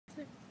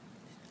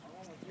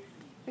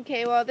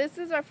Okay, well, this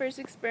is our first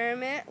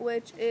experiment,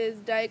 which is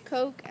Diet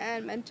Coke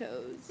and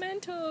Mentos.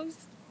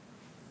 Mentos.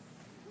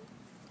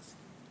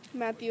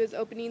 Matthew is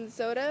opening the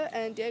soda,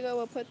 and Diego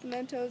will put the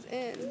Mentos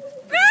in.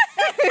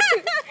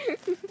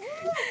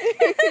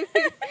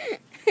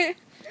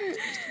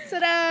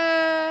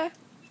 Ta-da!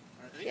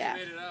 Yeah.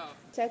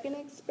 Second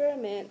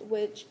experiment,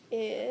 which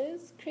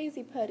is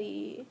Crazy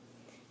Putty.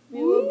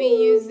 We will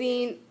be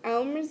using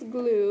Elmer's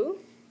glue.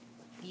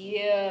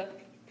 Yeah.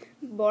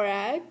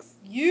 Borax.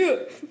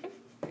 Yeah.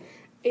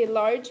 A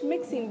large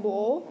mixing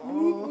bowl.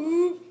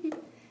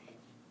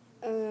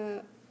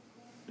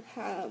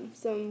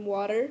 Some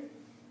water.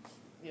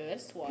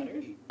 Yes,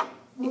 water.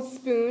 A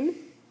spoon.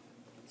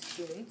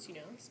 Spoons,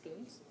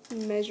 spoons.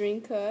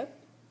 Measuring cup.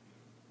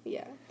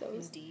 Yeah,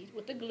 those. Indeed.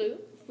 With the glue.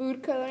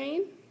 Food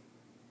coloring.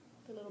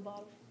 The little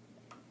bottle.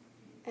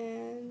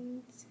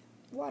 And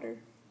water.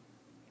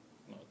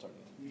 No, it's already.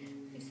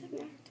 You said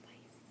Yeah.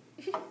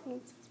 water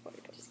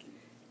twice. Just kidding.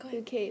 Go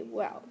ahead. Okay,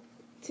 well,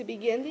 to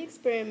begin the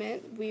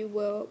experiment, we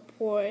will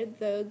pour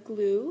the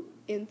glue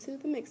into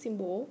the mixing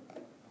bowl.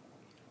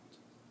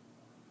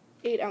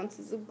 8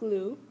 ounces of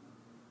glue.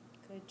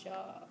 Good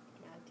job,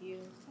 Matthew.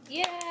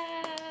 Yeah!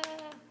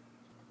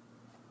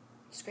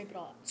 Scrape it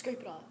all.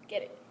 Scrape it all.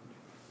 Get it.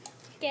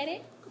 Get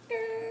it,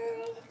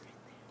 girl.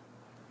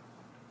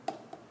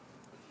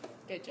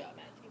 Good job,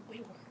 Matthew. Way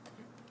to work.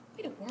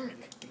 Way to work.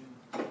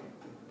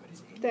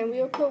 Then we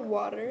will put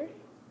water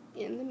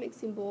in the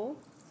mixing bowl.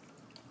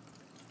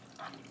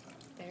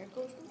 There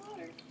goes the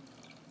water.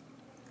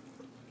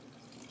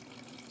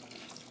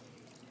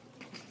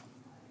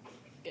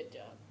 Good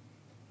job.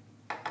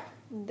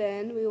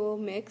 Then we will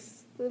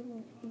mix the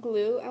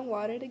glue and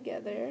water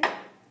together.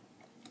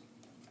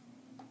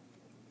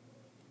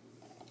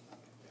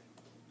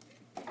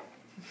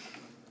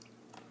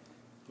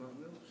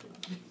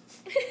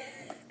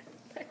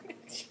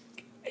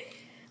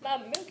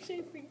 Not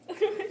milkshake.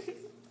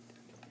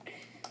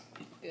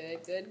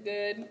 Good, good,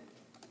 good.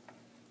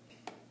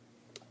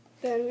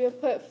 Then we'll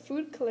put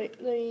food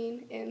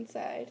coloring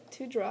inside,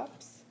 2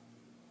 drops.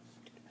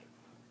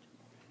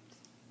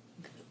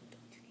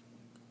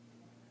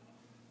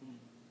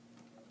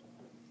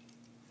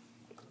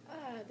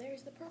 Ah,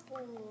 there's the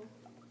purple.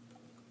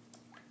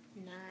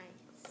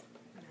 Nice.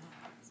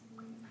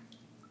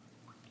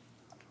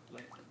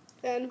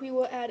 Then we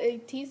will add a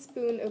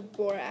teaspoon of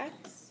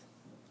borax.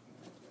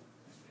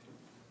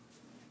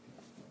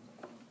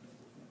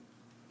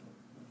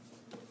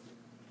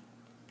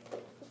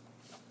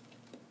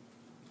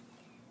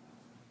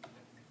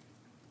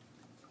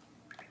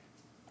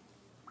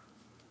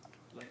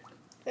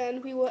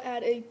 Then we will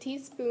add a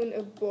teaspoon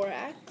of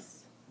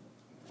borax.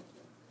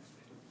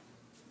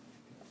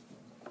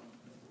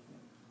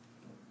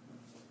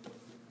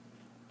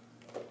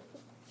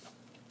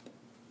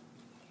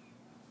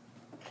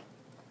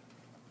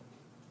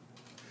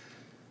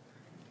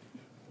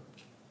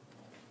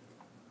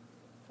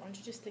 Why don't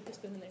you just stick a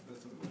spoon in there?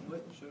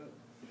 What? Shut up.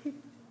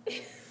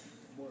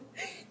 More.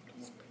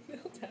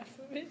 Spilled half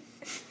of it.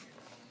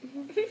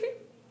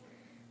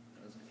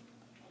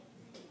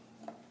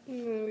 And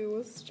then we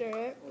will stir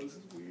it. Oh, this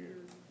is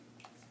weird.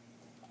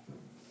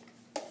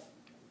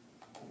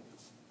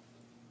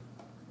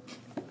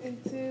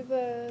 Into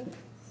the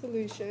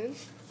solution.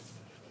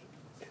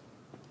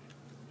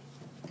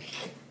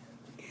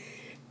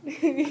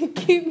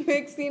 Keep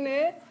mixing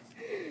it.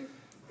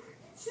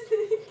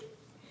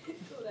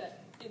 Throw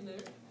that in there.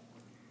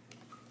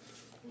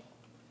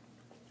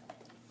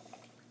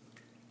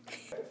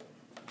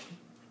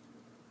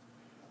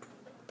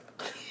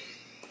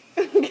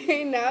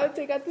 Okay, now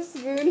take out the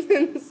spoons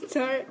and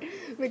start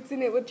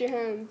mixing it with your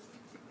hands.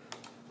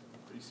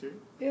 Are you serious?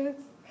 Yes.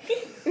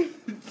 Yum,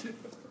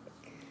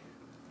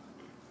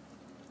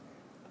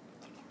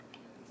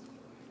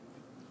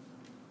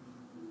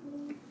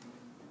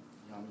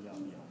 yum,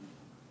 yum.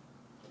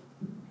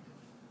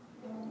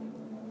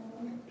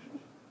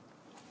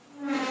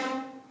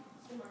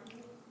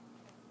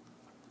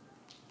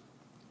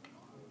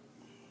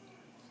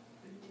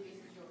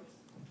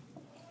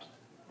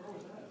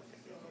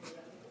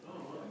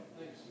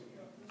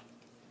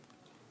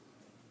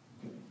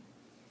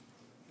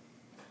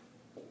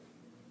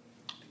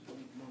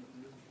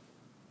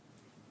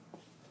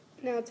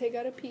 Now take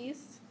out a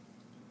piece.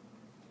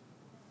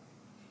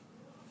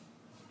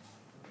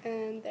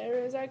 And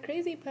there is our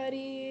Crazy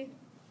Putty.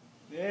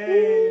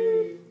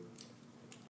 Yay!